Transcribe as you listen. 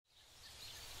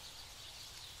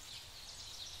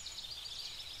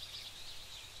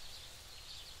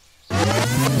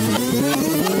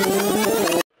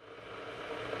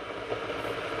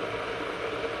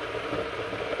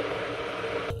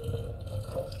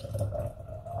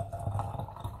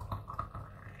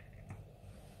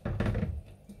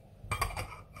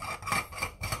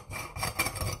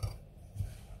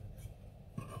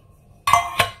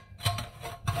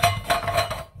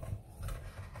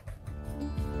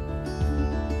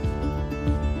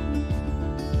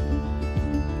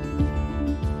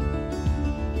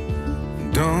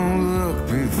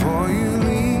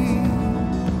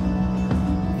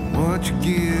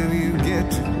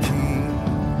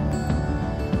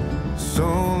So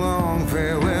long,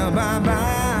 farewell,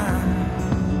 bye-bye.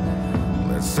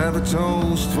 Let's have a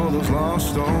toast for those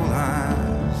lost old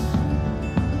lives.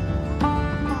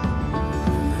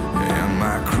 And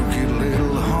my crooked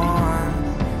little heart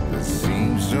that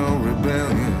seems so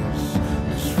rebellious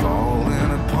is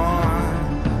falling apart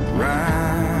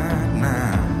right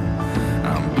now.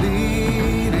 I'm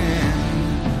bleeding,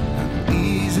 an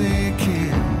easy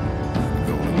kill,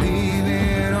 gonna leave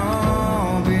it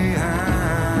all behind.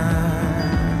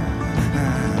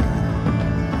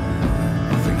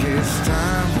 I think it's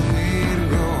time for me to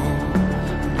go,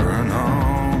 burn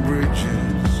all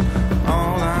bridges.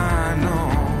 All I know,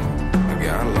 I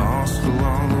got lost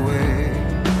along the way,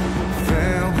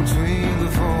 fell between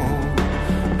the fold,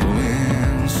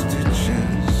 pulling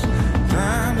stitches.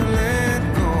 Time to let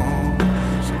go,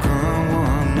 so come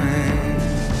what may.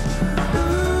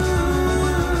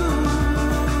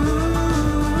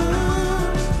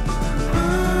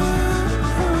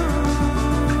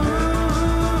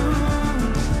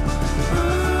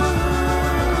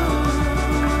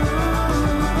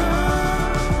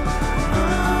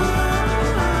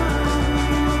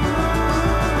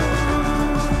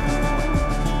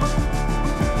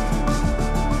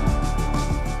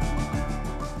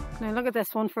 Now look at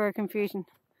this one for confusion.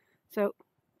 So,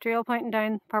 trail pointing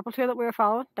down, purple trail that we were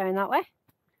following, down that way.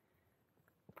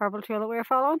 Purple trail that we were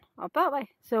following, up that way.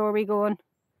 So are we going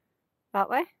that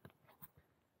way?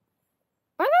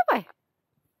 Or that way?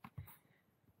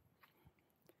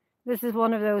 This is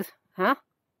one of those, huh?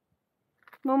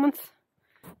 Moments.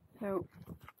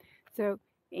 So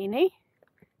eeny,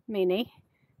 meeny,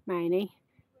 miny,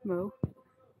 mo.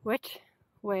 Which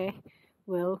way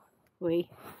will we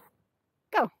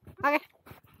go? Okay.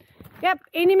 Yep,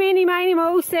 eeny, meeny, miny,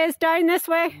 mo says down this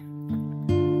way.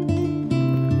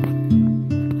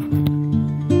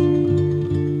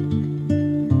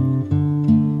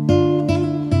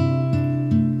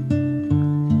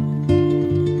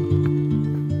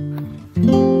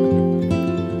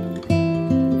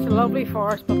 It's a lovely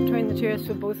forest, but between the two of us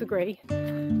we both agree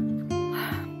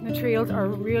the trails are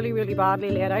really, really badly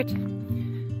laid out.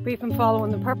 We've been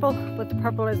following the purple, but the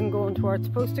purple isn't going to where it's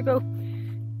supposed to go.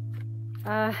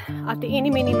 At the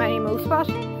eeny, meeny, miny, mo spot,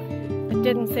 it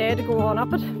didn't say to go on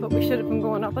up it, but we should have been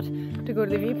going up it to go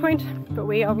to the viewpoint, but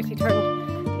we obviously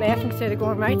turned left instead of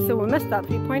going right, so we missed that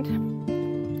viewpoint.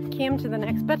 Came to the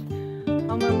next bit,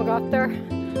 and when we got there,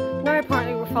 now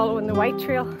apparently we're following the white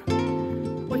trail,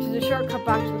 which is a shortcut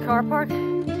back to the car park.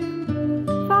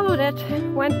 Followed it,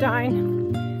 went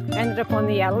down, ended up on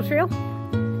the yellow trail,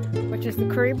 which is the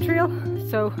Crib trail.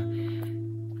 So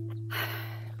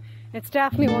it's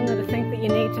definitely one that I think that you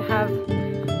need to have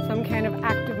some kind of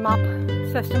active map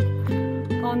system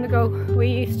on the go. We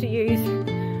used to use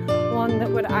one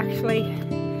that would actually,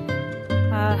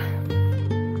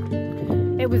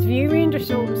 it was view ranger,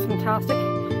 so it was fantastic.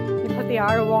 You put the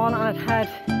arrow on and it had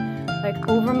like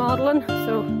over modelling,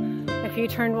 so if you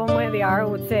turned one way the arrow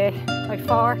would say how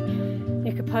far.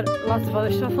 You could put lots of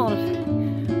other stuff on it.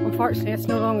 Unfortunately it's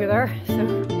no longer there, so,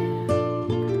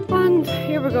 and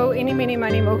here we go, eeny, meeny,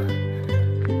 miny, mo,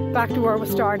 back to where we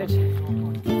started.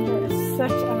 There is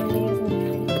such an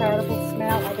amazing, incredible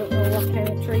smell. I don't know what kind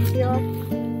of trees they are,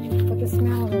 but the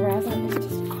smell of the resin is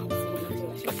just absolutely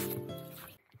delicious.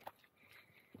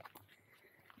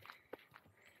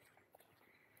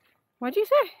 What'd you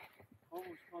say?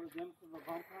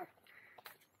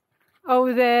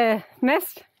 Oh, the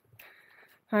mist?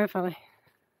 Very funny.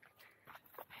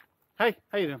 Hey,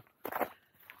 how you doing?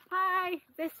 Hi,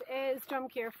 this is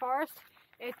Drumkeeragh Forest.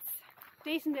 It's a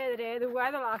decent day today. The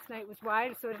weather last night was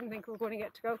wild, so I didn't think we were going to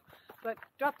get to go. But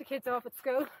dropped the kids off at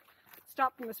school,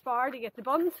 stopped in the spar to get the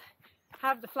buns,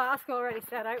 have the flask already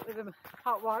set out with the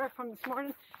hot water from this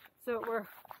morning, so we're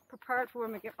prepared for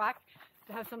when we get back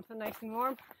to have something nice and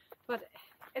warm. But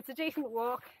it's a decent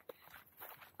walk.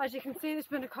 As you can see, there's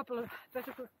been a couple of bit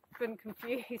of been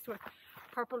confused with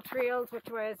purple trails, which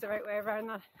way is the right way around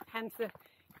that, hence the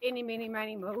eeny, meeny,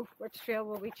 miny, mo, which trail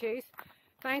will we choose.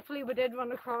 Thankfully we did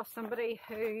run across somebody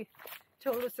who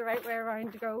told us the right way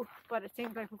around to go, but it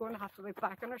seems like we're going to have to look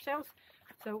back on ourselves,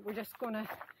 so we're just going to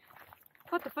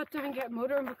put the foot down and get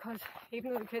motoring, because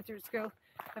even though the kids are at school,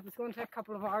 if it's going to take a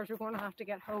couple of hours, we're going to have to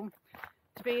get home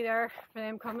to be there for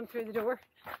them coming through the door,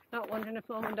 not wondering if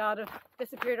mum and dad have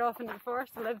disappeared off into the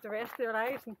forest to live the rest of their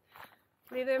lives and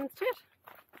leave them straight.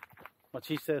 What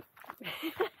she said.